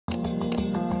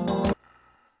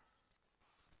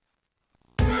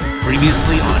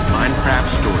Previously on Minecraft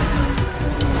Story.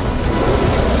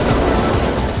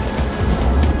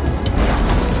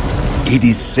 It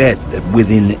is said that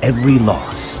within every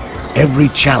loss, every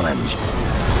challenge,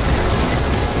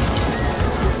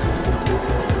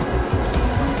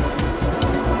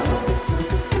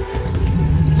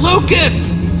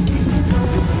 Lucas!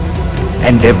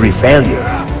 and every failure,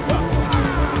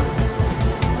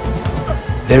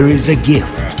 there is a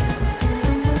gift.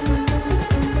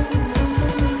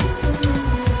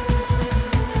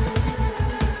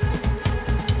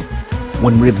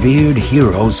 When revered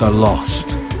heroes are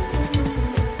lost,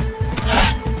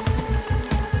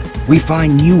 we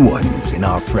find new ones in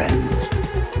our friends.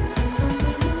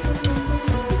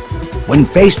 When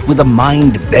faced with a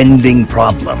mind-bending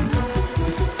problem,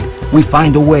 we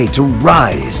find a way to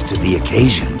rise to the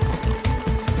occasion.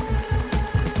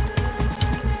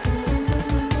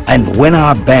 And when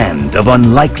our band of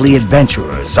unlikely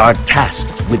adventurers are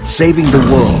tasked with saving the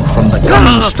world from the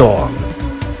coming storm,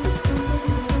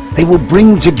 they will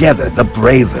bring together the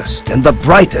bravest and the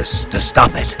brightest to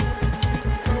stop it.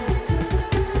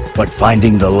 But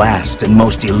finding the last and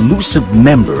most elusive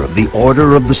member of the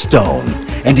Order of the Stone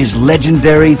and his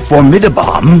legendary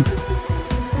Formidabomb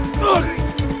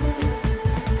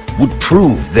would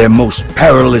prove their most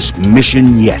perilous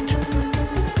mission yet.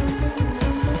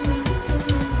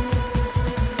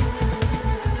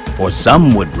 For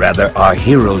some would rather our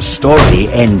hero's story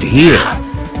end here.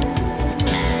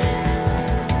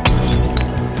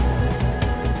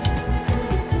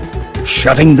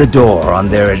 Shutting the door on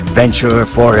their adventure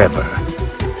forever.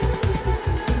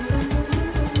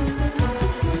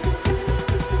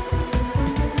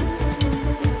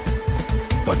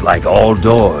 But like all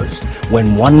doors,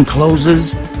 when one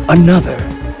closes, another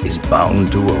is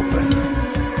bound to open.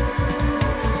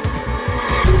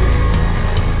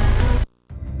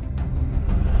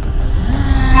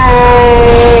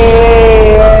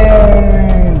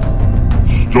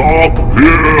 Stop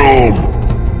him!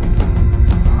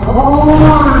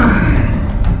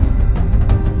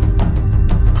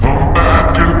 Come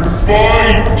back and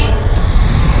fight!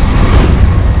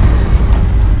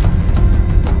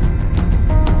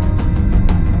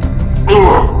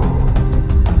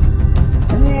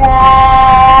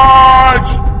 What?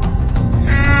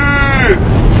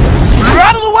 You're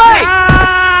out of the way!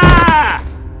 Ah!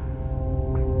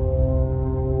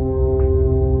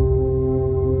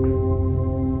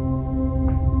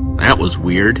 That was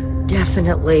weird.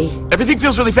 Definitely. Everything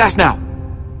feels really fast now.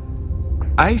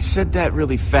 I said that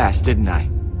really fast, didn't I?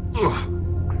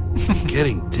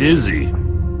 Getting dizzy.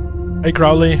 Hey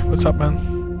Crowley, what's up,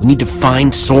 man? We need to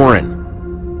find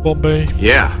Soren. Will be.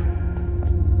 Yeah.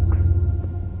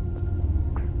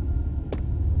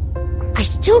 I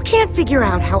still can't figure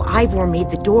out how Ivor made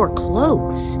the door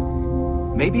close.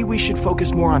 Maybe we should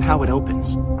focus more on how it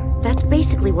opens. That's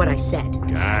basically what I said.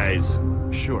 Guys,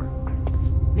 Sure.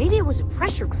 Maybe it was a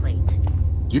pressure plate.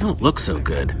 You don't look so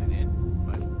good.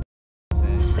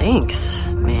 Thanks,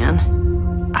 man.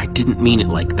 I didn't mean it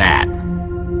like that.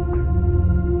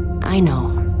 I know.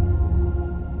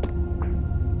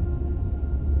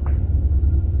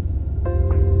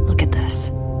 Look at this.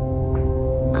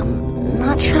 I'm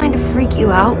not trying to freak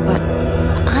you out, but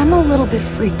I'm a little bit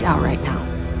freaked out right now.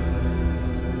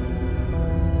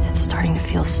 It's starting to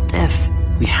feel stiff.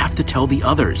 We have to tell the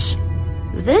others.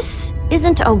 This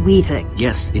isn't a we thing.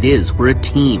 Yes, it is. We're a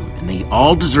team, and they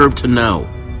all deserve to know.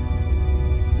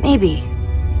 Maybe.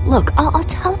 Look, I'll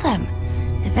tell them.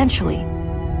 Eventually.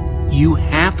 You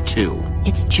have to.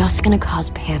 It's just gonna cause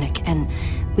panic, and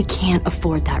we can't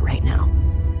afford that right now.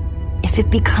 If it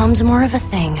becomes more of a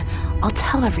thing, I'll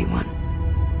tell everyone.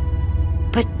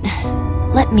 But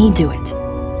let me do it.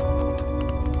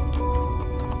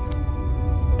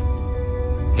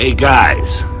 Hey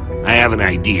guys, I have an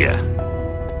idea.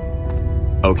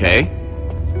 Okay.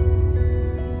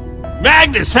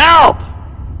 Magnus, help!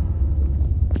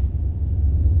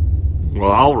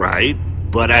 Well, all right,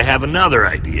 but I have another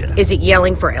idea. Is it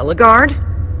yelling for Ellegaard?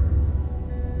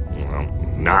 Well,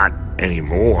 not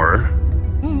anymore.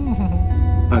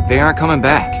 Look, they aren't coming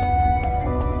back.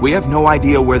 We have no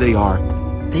idea where they are.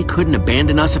 They couldn't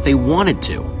abandon us if they wanted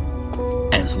to.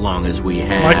 As long as we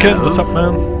have... Like it? What's up,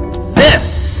 man?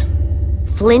 This!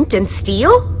 Flint and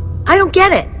steel? I don't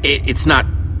get it. It's not...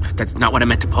 That's not what I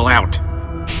meant to pull out.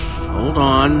 Hold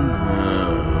on.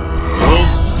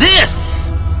 This!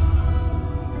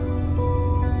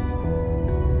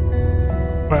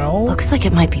 Well, Looks like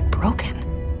it might be broken.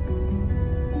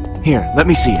 Here, let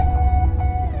me see it.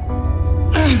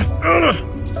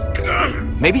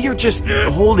 Maybe you're just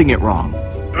holding it wrong.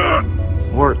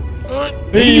 Or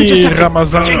Maybe you just have to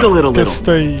Ramazan, jiggle it a little.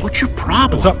 stay. What's your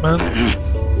problem? What's up, man?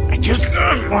 I just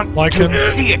want Like to him?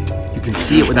 see it. You can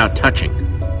see it without touching.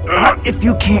 What if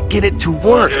you can't get it to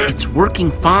work? It's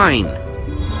working fine.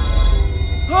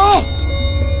 Oh!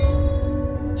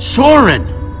 Soren!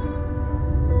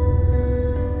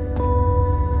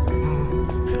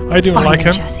 I do Find like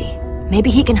him. Jesse. Maybe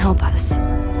he can help us.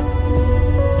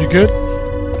 You good?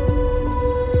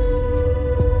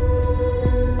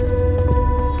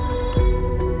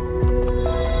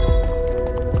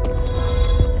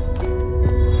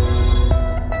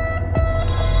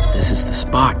 This is the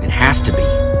spot. It has to be.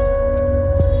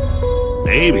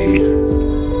 Maybe.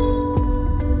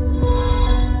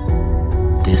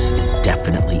 This is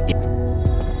definitely it.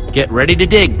 Get ready to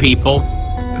dig, people.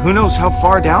 Who knows how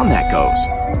far down that goes?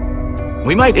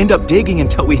 We might end up digging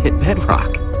until we hit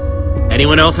bedrock.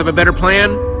 Anyone else have a better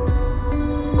plan?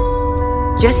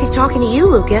 Jesse's talking to you,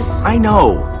 Lucas. I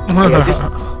know. I just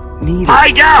need it.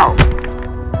 Hide out!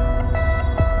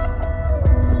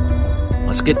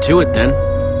 Let's get to it then.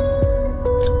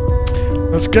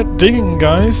 Let's get digging,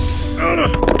 guys.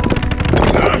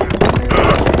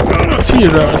 See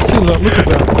that? See that? Look at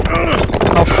that!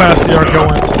 How fast they are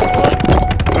going.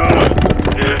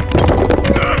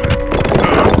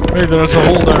 Hey, there's a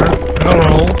hole there. Another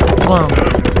hole. Come on.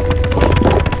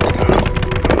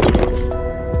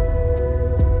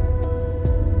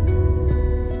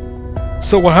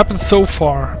 So what happened so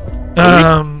far?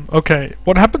 Okay.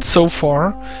 What happened so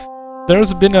far?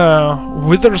 There's been a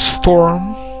wither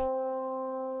storm.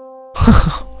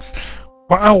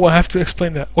 Wow, I have to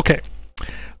explain that. Okay.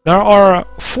 There are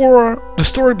the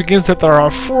story begins that there are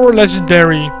 4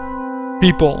 legendary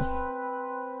people.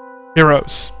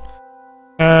 Heroes.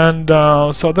 And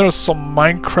so there's some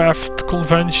Minecraft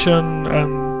convention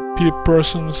and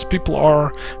people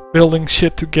are building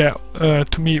shit to get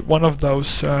to meet one of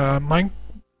those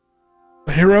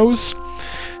heroes.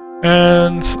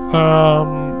 And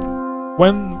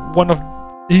when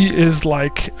he is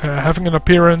like having an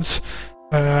appearance,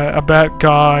 a bad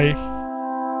guy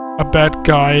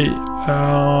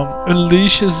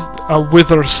unleashes a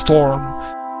wither storm.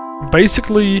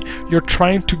 Basically, you're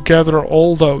trying to gather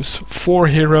all those 4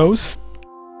 heroes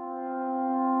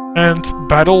and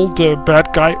battle the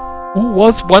bad guy who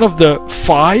was one of the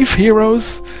 5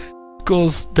 heroes,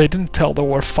 because they didn't tell there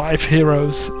were 5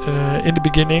 heroes in the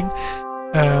beginning.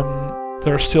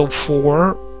 There are still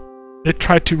 4. They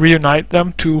tried to reunite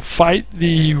them to fight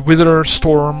the wither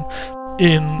storm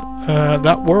in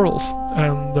that world,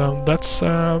 and that's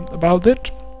about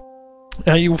it.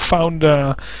 You found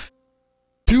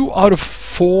 2 out of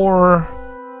 4.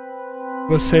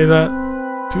 Let's say that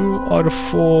 2 out of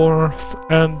 4,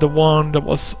 and the one that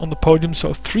was on the podium.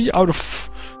 So 3 out of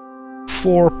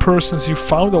 4 persons you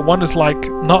found. The one is like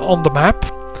not on the map.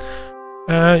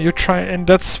 You try, and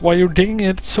that's why you're digging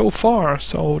it so far.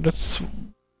 So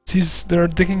they're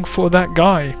digging for that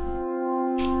guy.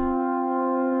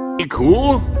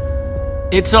 Cool?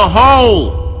 It's a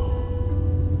hole!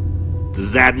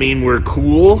 Does that mean we're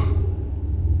cool?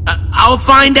 I'll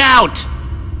find out!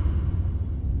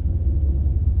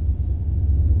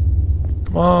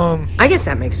 Come on. I guess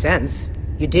that makes sense.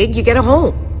 You dig, you get a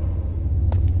hole.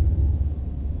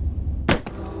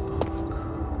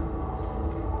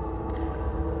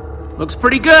 Looks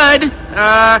pretty good.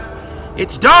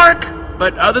 It's dark,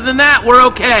 but other than that, we're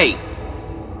okay.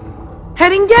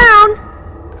 Heading down!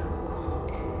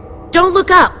 Don't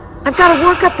look up. I've got to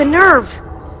work up the nerve.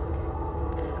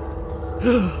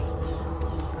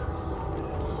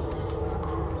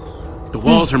 The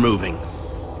walls are moving.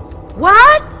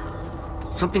 What?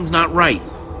 Something's not right.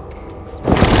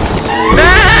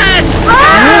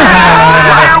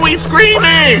 Why are we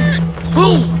screaming?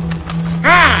 Who?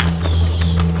 Ah!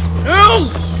 Oh!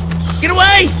 Get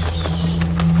away!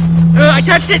 I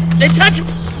touched it! They touched it!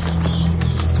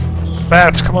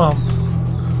 Bats, come on.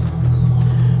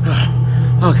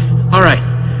 Okay, alright.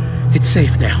 It's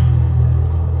safe now.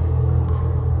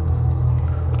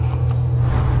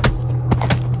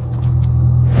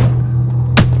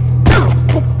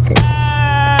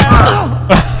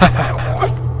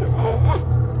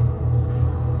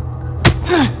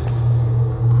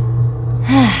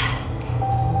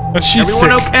 And she's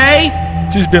Everyone sick. okay?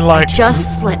 She's been like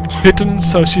Just slipped. bitten,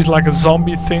 so she's like a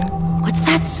zombie thing. What's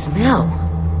that smell?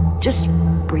 Just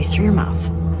breathe through your mouth.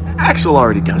 Axel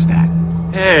already does that.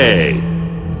 Hey.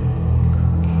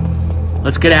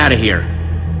 Let's get out of here.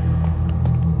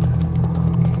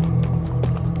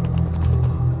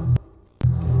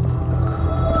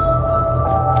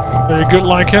 Very good,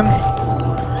 Lycan.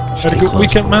 Had a good close.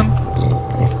 weekend, man.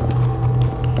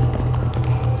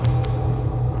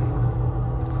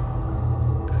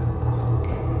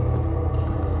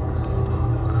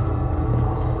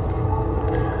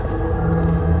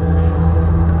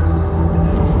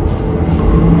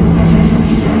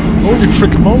 Holy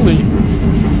frickamoly.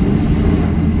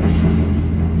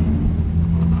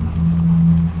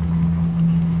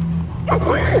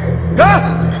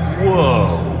 Whoa.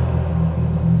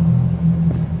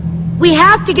 We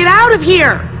have to get out of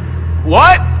here!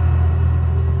 What?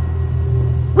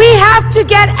 We have to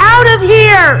get out of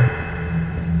here!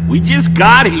 We just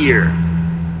got here.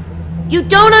 You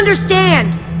don't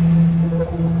understand!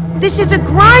 This is a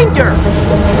grinder!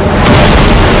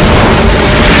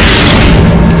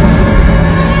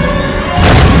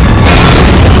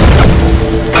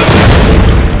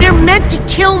 They're meant to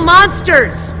kill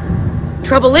monsters!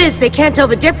 Trouble is, they can't tell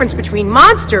the difference between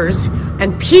monsters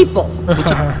and people.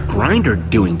 What's a grinder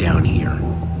doing down here?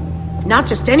 Not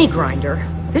just any grinder.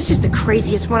 This is the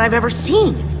craziest one I've ever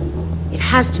seen. It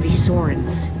has to be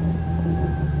Soren's.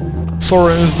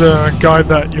 Soren is the guy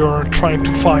that you're trying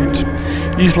to find.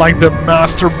 He's like the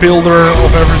master builder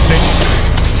of everything.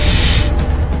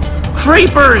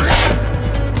 Creepers!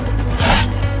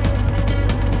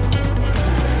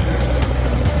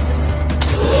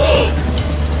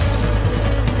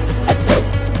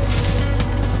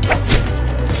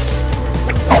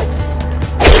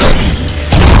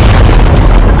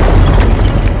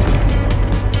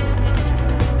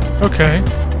 Okay.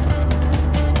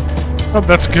 Oh,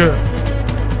 that's good.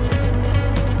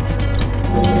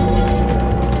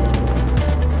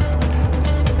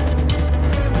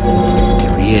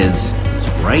 There he is. He's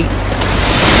right.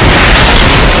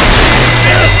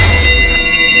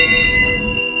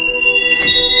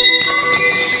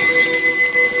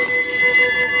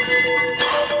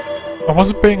 I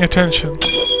wasn't paying attention.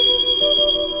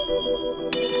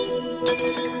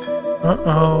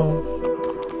 Uh-oh.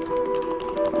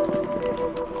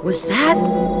 Was that?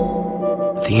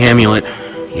 The amulet.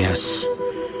 Yes.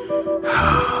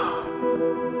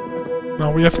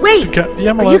 Now we have to Wait! get the Are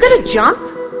amulet. you gonna jump?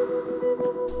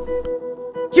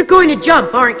 You're going to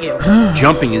jump, aren't you?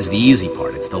 Jumping is the easy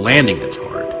part. It's the landing that's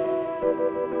hard.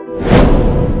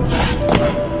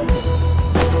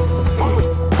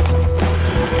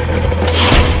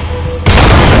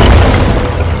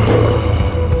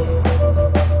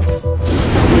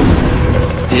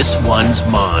 This one's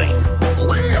mine.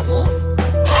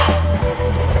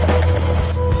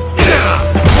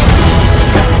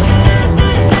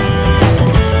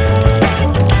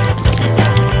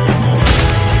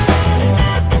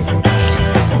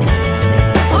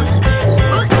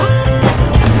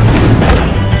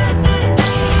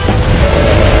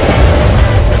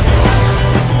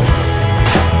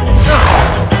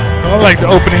 I like the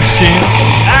opening scenes.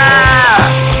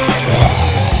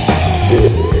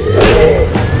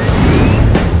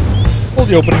 All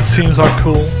the opening scenes are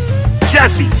cool.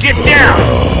 Jesse, get down!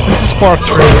 This is part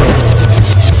 3.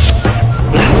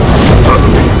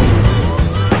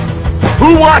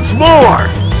 Who wants more?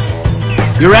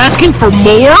 You're asking for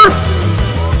more?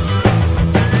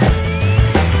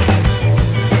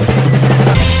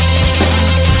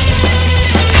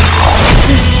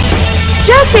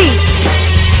 Jesse!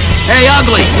 Hey,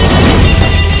 ugly!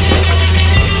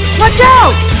 Watch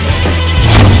out!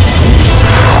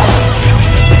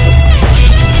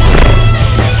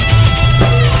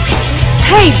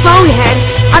 Hey, bonehead!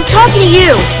 I'm talking to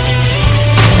you!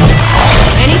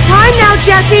 Anytime now,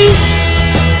 Jesse!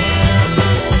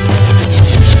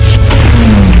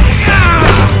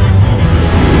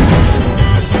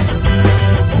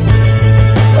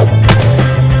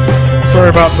 Sorry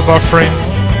about the buffering.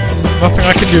 Nothing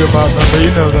I can do about that, but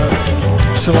you know that.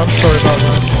 Still, I'm sorry about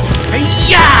that.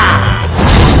 Yeah!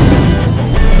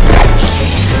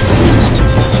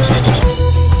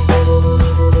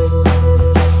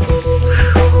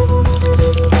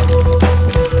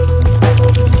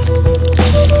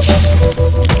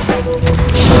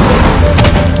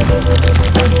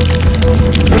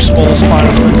 There's small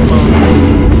spiders that come out.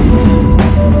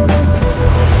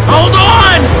 Hold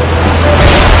on!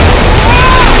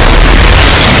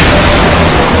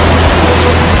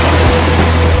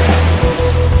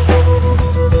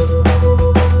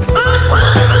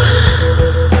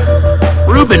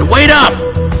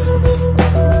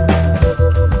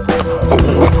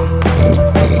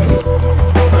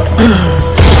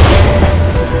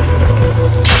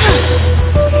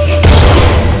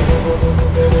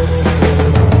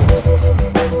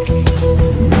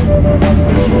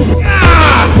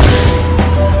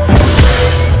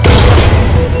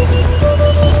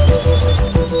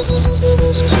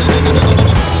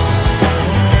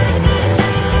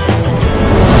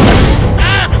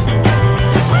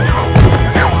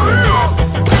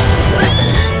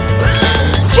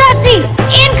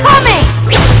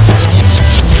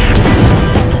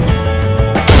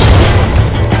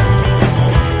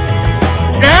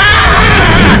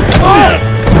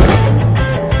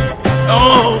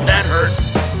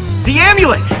 The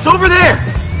amulet! It's over there!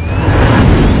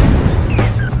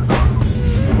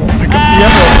 Pick up the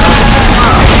emerald.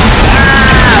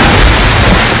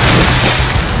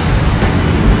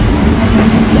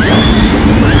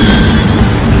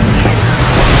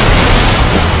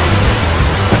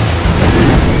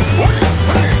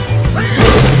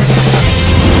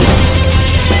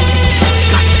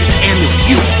 Got to get the amulet.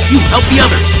 You help the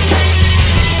others.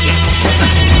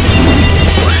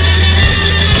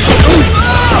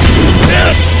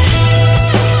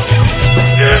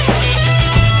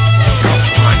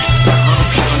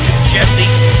 Jesse.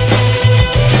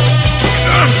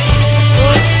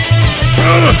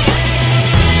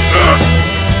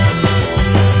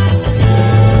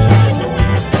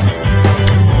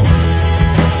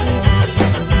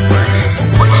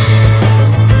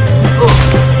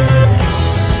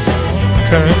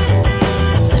 Okay.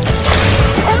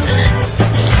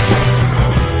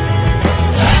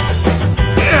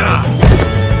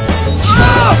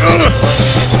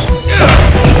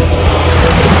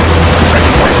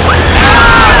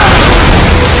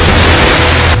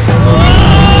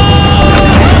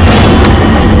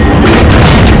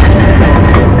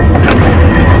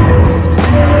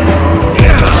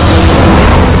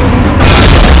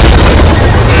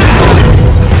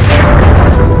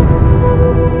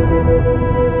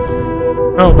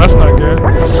 Oh, that's not good.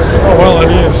 Oh, well,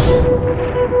 it is.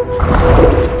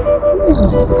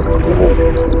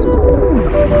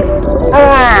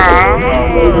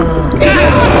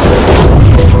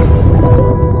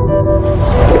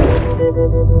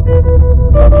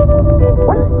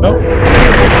 Nope.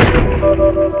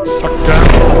 Suck down.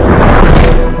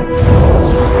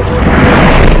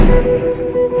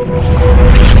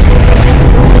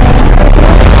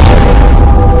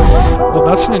 Well,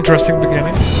 that's an interesting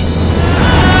beginning.